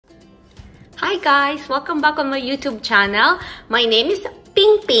Hi guys! Welcome back on my YouTube channel. My name is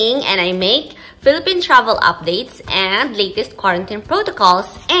Ping Ping and I make Philippine travel updates and latest quarantine protocols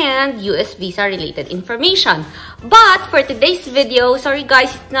and US visa related information. But for today's video, sorry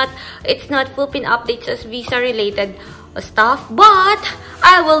guys, it's not Philippine updates as visa related stuff, but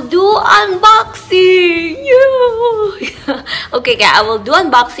I will do unboxing. Yeah. Okay, I will do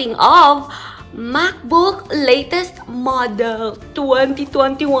unboxing of MacBook latest model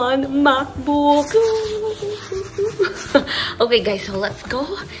 2021 MacBook. Okay guys, so let's go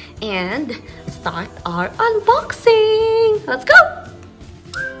and start our unboxing. Let's go.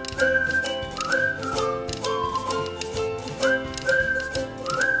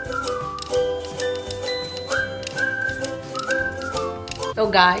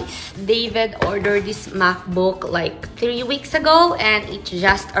 So guys, David ordered this MacBook like 3 weeks ago and it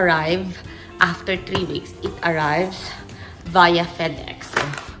just arrived. After 3 weeks, it arrives via FedEx. So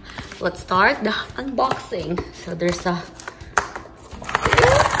let's start the unboxing. So there's a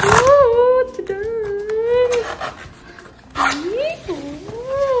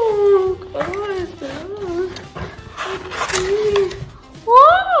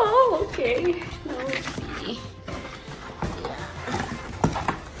wow, okay. Now let's see.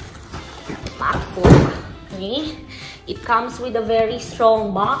 MacBook. Okay. It comes with a very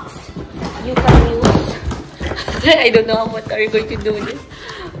strong box. You can use I don't know what are you going to do with this,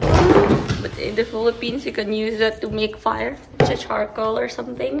 but in the Philippines you can use it to make fire, charcoal or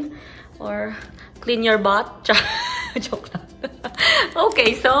something, or clean your butt. Joke lang.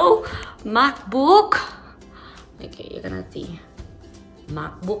 Okay, so MacBook. Okay, you're gonna see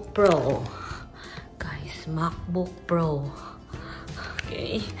MacBook Pro, guys. MacBook Pro.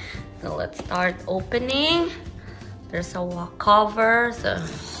 Okay, so let's start opening. There's a cover. So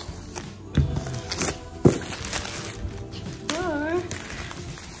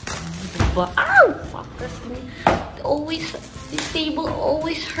ow! Fuck this thing. This table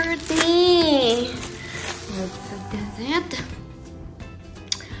always hurts me. That's it.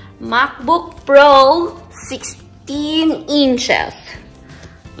 MacBook Pro 16 inches.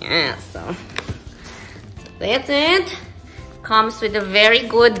 Yeah, so that's it. Comes with a very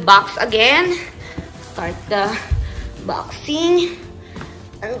good box again. Start the unboxing.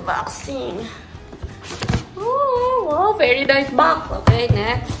 Oh, wow, very nice box. Okay,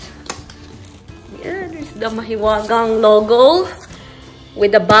 next. Yeah, there's the Mahiwagang logo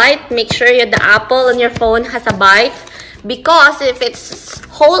with a bite. Make sure the Apple on your phone has a bite, because if it's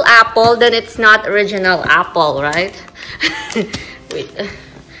whole Apple, then it's not original Apple, right? Wait,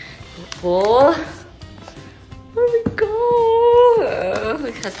 pull. Oh my god!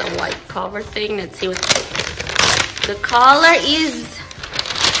 It has a white cover thing. Let's see what the color is.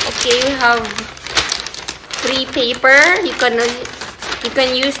 Okay, we have 3 paper. You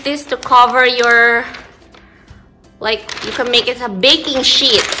can use this to cover your, like, you can make it a baking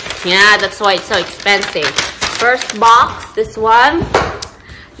sheet. Yeah, that's why it's so expensive. First box, this one.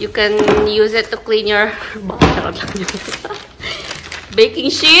 You can use it to clean your baking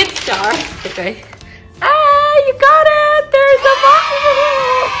sheet. Okay. Ah, you got it! There's a box!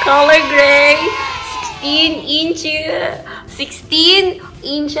 Color gray. 16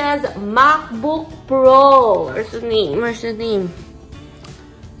 inches MacBook Pro. Where's the name? Where's the name?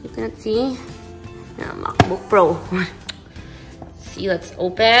 You can see. Yeah, MacBook Pro. See, let's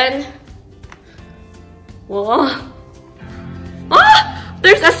open. Whoa. Ah!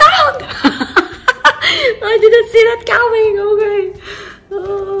 There's a sound! I didn't see that coming. Okay.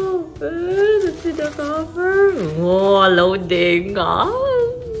 Oh, let's see the cover. Whoa, loading.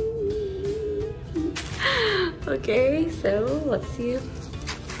 Okay, so let's see.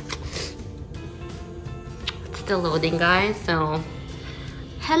 It's still loading, guys. So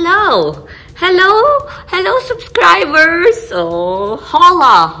hello subscribers. So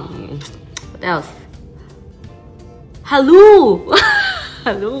hola. What else? Hello.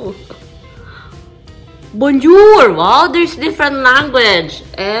 Hello. Bonjour. Wow, there's different language,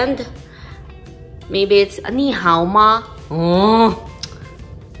 and maybe it's ni hao ma. Oh,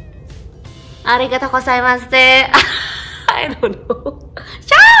 arigatou gozaimasu. I don't know.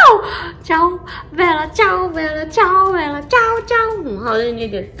 Ciao! Ciao, Bella, ciao, Bella, ciao, Bella, ciao, ciao. How do you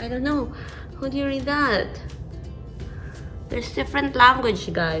read it? I don't know. How do you read that? There's different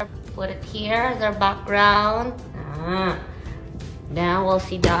language, guys. Put it here as our background. Now we'll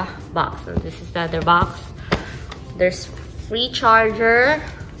see the box. So this is the other box. There's free charger.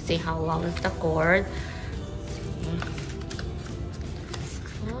 See how long is the cord.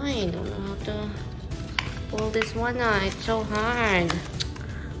 I don't know how to pull this one out. It's so hard.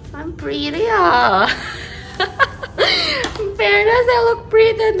 I'm pretty. fairness, I look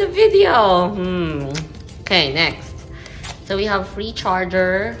pretty in the video. Okay, next. So we have free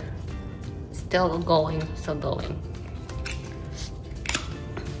charger. Still going, still going.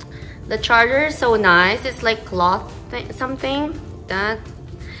 The charger is so nice. It's like cloth something. That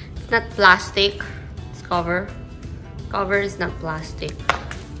it's not plastic. It's cover. Cover is not plastic.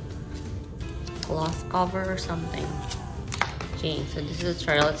 Cloth cover or something. Okay, so this is the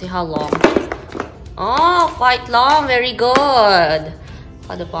charger. Let's see how long. Oh, quite long. Very good.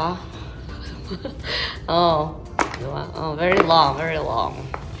 Ano pa? Oh, very long, very long.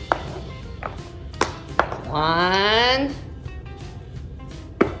 1,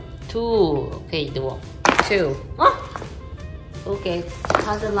 2. Okay, 2. Oh, okay. It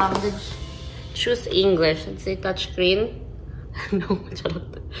has a language. Choose English. Let's say touchscreen. No,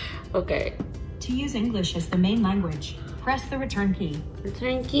 okay. To use English as the main language, press the return key.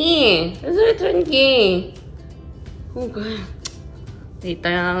 Return key. Where's the return key? Okay.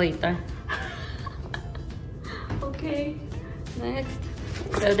 Later. Okay. Next.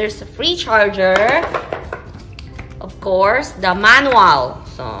 So there's a free charger. Of course, the manual.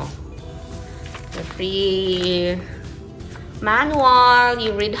 So the free manual.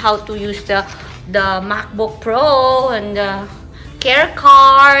 You read how to use the MacBook Pro and the care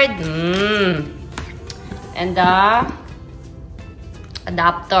card. And the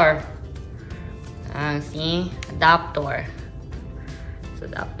adapter. See? Adapter. It's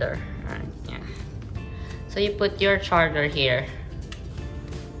adapter. Yeah. So you put your charger here.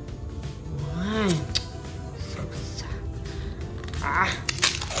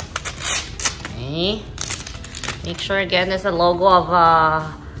 Okay. Make sure again there's a logo of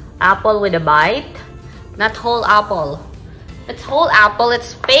Apple with a bite. Not whole Apple. It's whole Apple,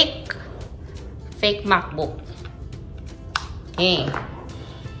 it's fake MacBook. Okay.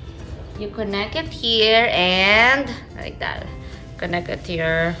 You connect it here and like that. Connect it to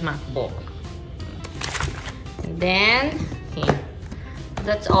your MacBook. And then, okay.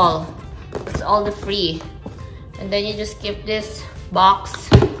 That's all. That's all the free. And then you just keep this box.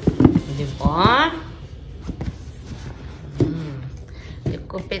 Diba?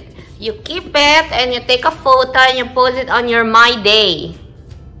 You keep it and you take a photo and you post it on your My Day.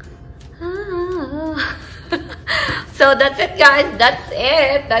 So that's it, guys. That's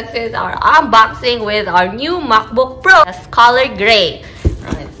it. Our unboxing with our new MacBook Pro. That's color gray.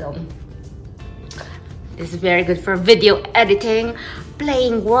 Alright, so this is very good for video editing,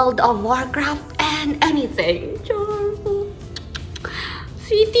 playing World of Warcraft, and anything.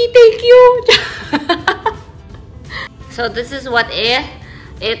 Sweetie, thank you. So this is what it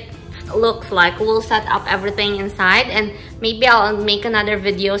looks like. We'll set up everything inside, and maybe I'll make another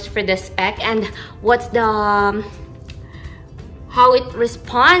videos for the spec and what's the how it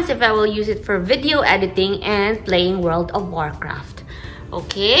responds if I will use it for video editing and playing World of Warcraft.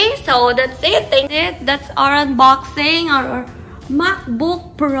 Okay, so that's it. That's our unboxing, our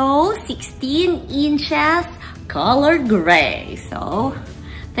MacBook Pro 16 inches color gray. So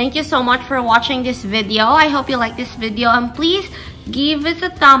thank you so much for watching this video. I hope you like this video, and please give it a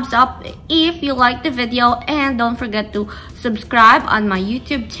thumbs up if you like the video, and don't forget to subscribe on my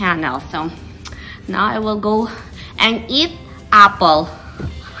YouTube channel. So now I will go and eat apple.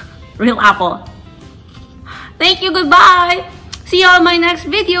 Real apple. Thank you, goodbye. See you on my next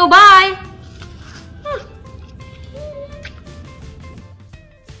video. Bye.